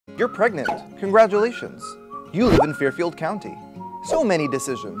You're pregnant. Congratulations. You live in Fairfield County. So many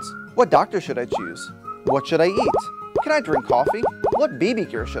decisions. What doctor should I choose? What should I eat? Can I drink coffee? What baby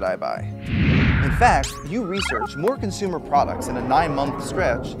gear should I buy? In fact, you research more consumer products in a 9-month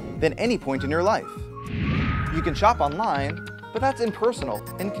stretch than any point in your life. You can shop online, but that's impersonal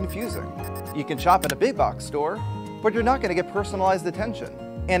and confusing. You can shop in a big box store, but you're not going to get personalized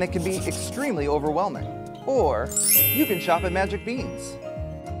attention, and it can be extremely overwhelming. Or you can shop at Magic Beans.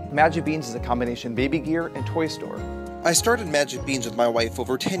 Magic Beans is a combination baby gear and toy store. I started Magic Beans with my wife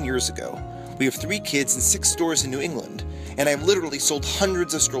over 10 years ago. We have 3 kids and 6 stores in New England, and I've literally sold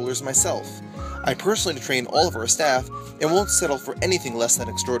hundreds of strollers myself. I personally train all of our staff and won't settle for anything less than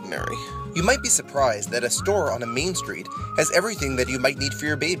extraordinary. You might be surprised that a store on a main street has everything that you might need for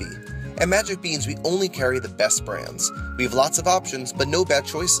your baby. At Magic Beans, we only carry the best brands. We have lots of options, but no bad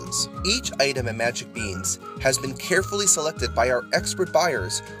choices. Each item at Magic Beans has been carefully selected by our expert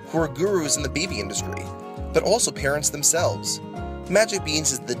buyers who are gurus in the baby industry, but also parents themselves. Magic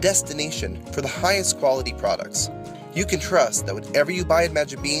Beans is the destination for the highest quality products. You can trust that whatever you buy at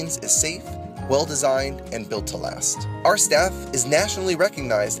Magic Beans is safe, well-designed, and built to last. Our staff is nationally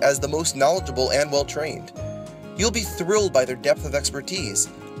recognized as the most knowledgeable and well-trained. You'll be thrilled by their depth of expertise,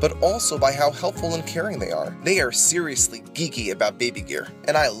 but also by how helpful and caring they are. They are seriously geeky about baby gear,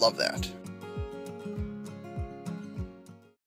 and I love that.